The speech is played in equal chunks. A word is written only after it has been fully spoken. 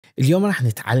اليوم راح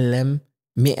نتعلم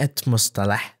 100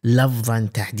 مصطلح لفظا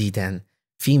تحديدا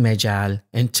في مجال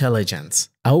intelligence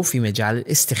أو في مجال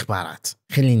الاستخبارات.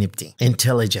 خلينا نبدي.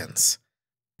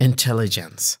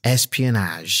 intelligence,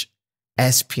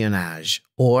 espionage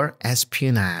or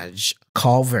espionage,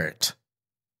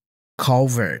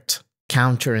 covert,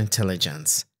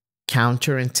 counterintelligence,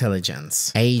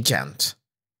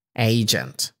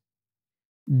 agent,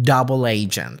 double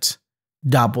agent,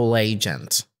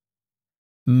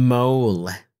 mole,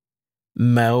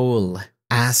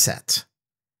 asset,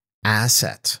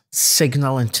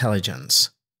 signal intelligence,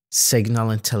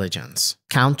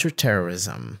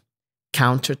 counterterrorism,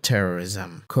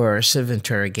 coercive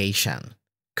interrogation,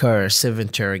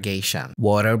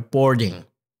 waterboarding,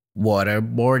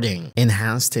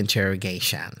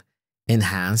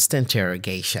 enhanced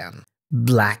interrogation,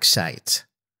 black site,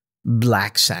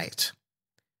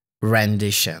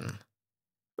 rendition,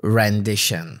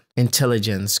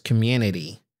 intelligence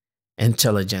community,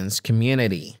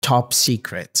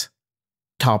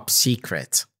 top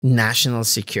secret, national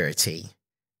security,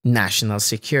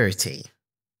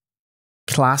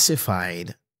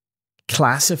 classified,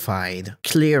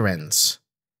 clearance,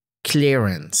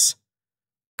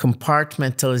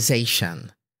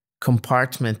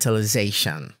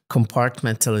 compartmentalization,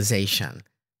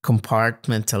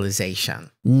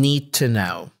 need to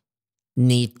know,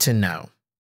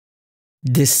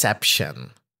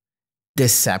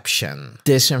 deception,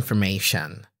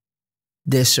 disinformation,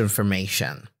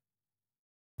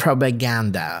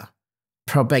 propaganda,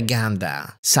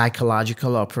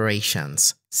 psychological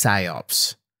operations,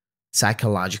 psyops,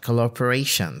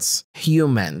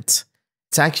 human.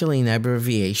 It's actually an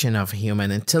abbreviation of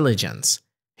human intelligence,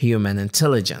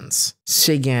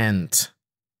 SIGINT,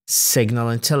 signal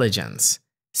intelligence,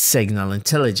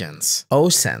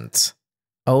 OSINT,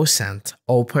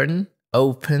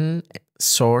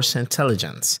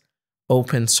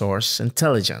 open source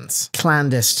intelligence,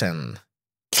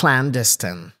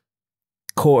 clandestine,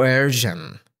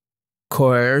 coercion,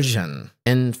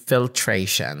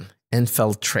 infiltration,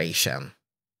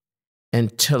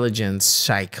 intelligence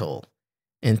cycle,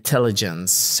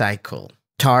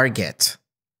 target,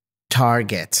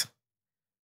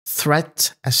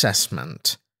 threat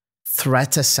assessment,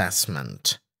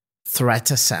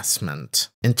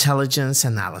 intelligence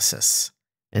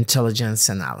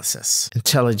analysis,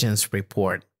 intelligence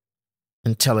report,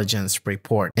 intelligence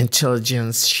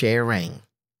sharing,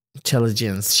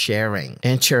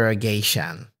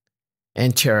 interrogation,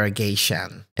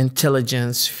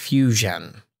 intelligence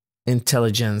fusion,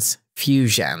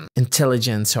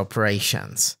 intelligence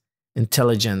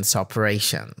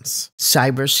operations,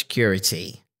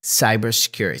 cybersecurity,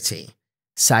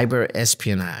 cyber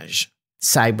espionage,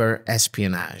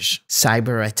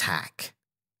 cyber attack,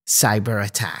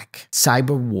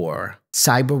 cyber war,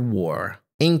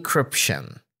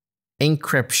 encryption,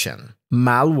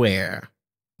 malware,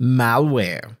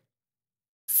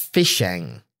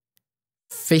 phishing,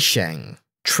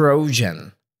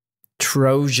 Trojan,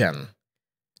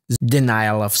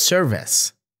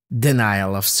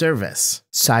 denial of service,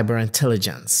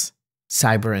 cyberintelligence,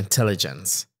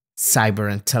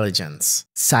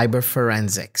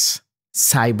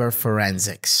 cyber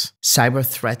forensics, cyber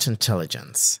threat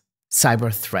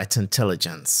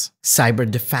intelligence, cyber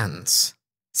defense,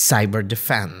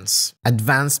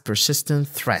 advanced persistent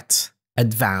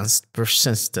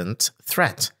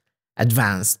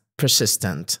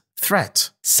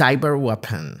threat, cyber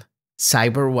weapon,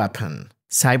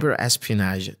 cyber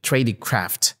espionage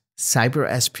tradecraft,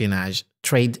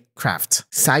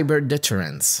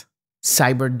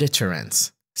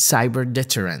 cyber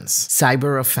deterrence,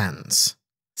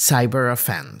 cyber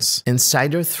offense,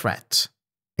 insider threat,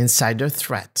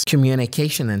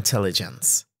 communication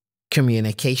intelligence,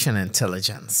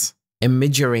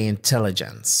 imagery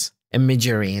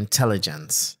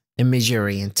intelligence,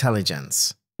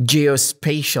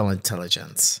 geospatial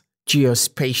intelligence,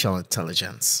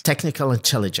 technical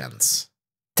intelligence,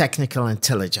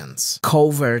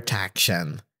 covert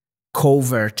action,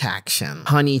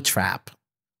 honey trap,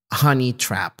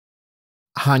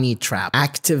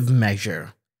 active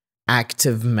measure,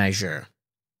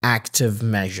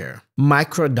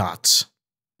 microdots,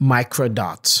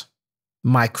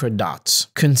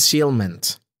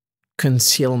 concealment,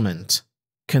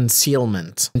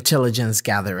 intelligence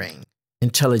gathering,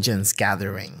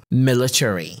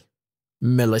 military,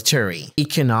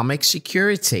 economic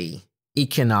security,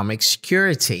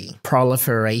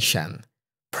 proliferation,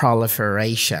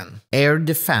 air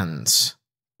defense,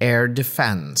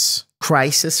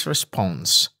 crisis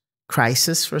response,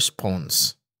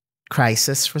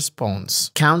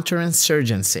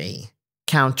 counterinsurgency,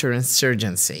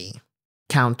 counterinsurgency,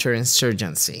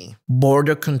 counterinsurgency,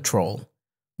 border control,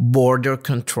 border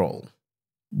control,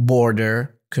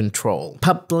 border control,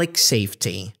 public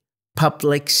safety,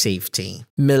 public safety,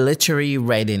 military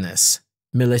readiness,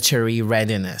 military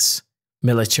readiness,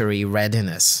 military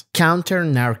readiness, counter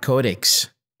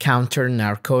narcotics, counter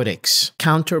narcotics,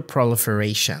 counter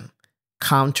proliferation,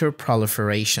 counter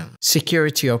proliferation,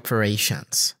 security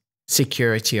operations,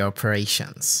 security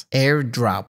operations,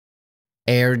 airdrop,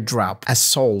 airdrop,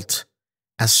 assault,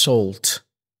 assault,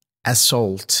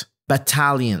 assault,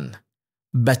 battalion,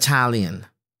 battalion,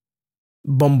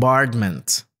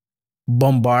 bombardment,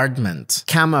 bombardment,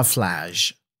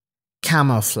 camouflage,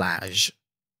 camouflage,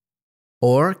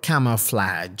 or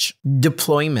camouflage,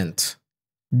 deployment,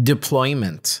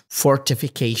 deployment,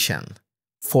 fortification,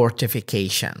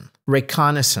 fortification,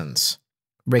 reconnaissance,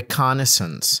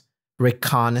 reconnaissance,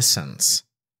 reconnaissance,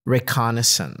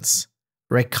 reconnaissance,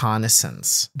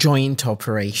 reconnaissance, joint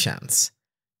operations,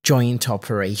 joint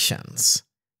operations,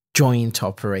 joint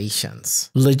operations,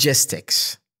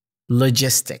 logistics,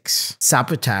 logistics,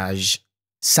 sabotage,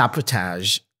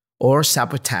 sabotage, or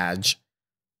sabotage,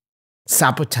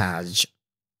 sabotage,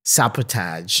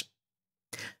 sabotage.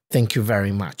 Thank you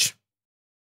very much.